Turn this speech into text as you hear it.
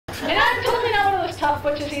And I'm totally not one of those tough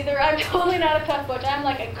butches either. I'm totally not a tough butch. I'm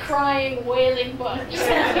like a crying, wailing butch.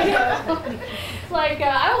 Like,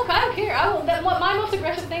 I don't care. My most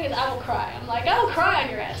aggressive thing is I will cry. I'm like, I will cry on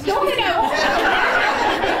your ass. Don't think I won't.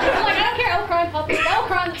 I'm like, I don't care. I will cry in public. I will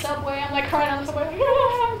cry on the subway. I'm like crying on the subway.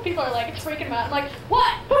 People are like, it's freaking them out. I'm like,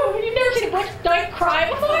 what? You've never seen a Butch Dyke cry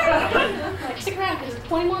before? I'm like, stick around because there's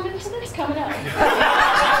 20 more minutes of this coming up.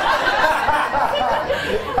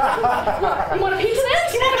 You want a piece of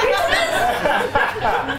this? You want a piece of this?